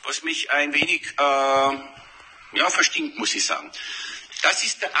was mich ein wenig verstimmt, muss ich sagen. Das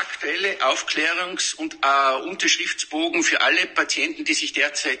ist der aktuelle Aufklärungs- und Unterschriftsbogen für alle Patienten, die sich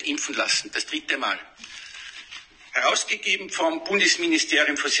derzeit impfen lassen. Das 3. Mal. Herausgegeben vom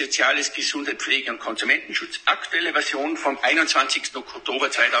Bundesministerium für Soziales, Gesundheit, Pflege und Konsumentenschutz. Aktuelle Version vom 21. Oktober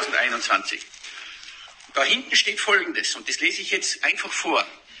 2021. Da hinten steht Folgendes, und das lese ich jetzt einfach vor,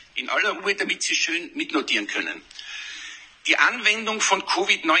 in aller Ruhe, damit Sie schön mitnotieren können. Die Anwendung von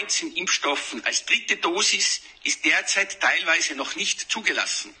Covid-19-Impfstoffen als 3. Dosis ist derzeit teilweise noch nicht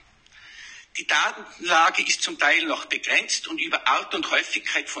zugelassen. Die Datenlage ist zum Teil noch begrenzt und über Art und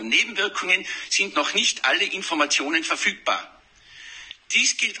Häufigkeit von Nebenwirkungen sind noch nicht alle Informationen verfügbar.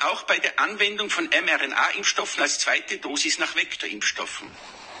 Dies gilt auch bei der Anwendung von mRNA-Impfstoffen als 2. Dosis nach Vektorimpfstoffen.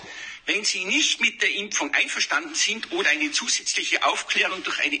 Wenn Sie nicht mit der Impfung einverstanden sind oder eine zusätzliche Aufklärung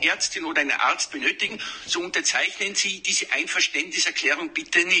durch eine Ärztin oder einen Arzt benötigen, so unterzeichnen Sie diese Einverständniserklärung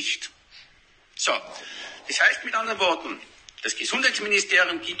bitte nicht. So, das heißt mit anderen Worten, das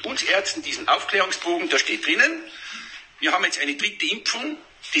Gesundheitsministerium gibt uns Ärzten diesen Aufklärungsbogen, da steht drinnen, wir haben jetzt eine 3. Impfung,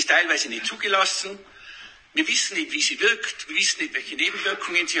 die ist teilweise nicht zugelassen, wir wissen nicht, wie sie wirkt, wir wissen nicht, welche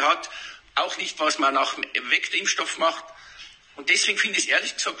Nebenwirkungen sie hat, auch nicht, was man nach Vektorimpfstoff macht. Und deswegen finde ich es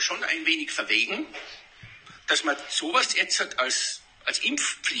ehrlich gesagt schon ein wenig verwegen, dass man sowas jetzt als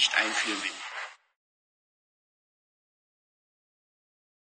Impfpflicht einführen will.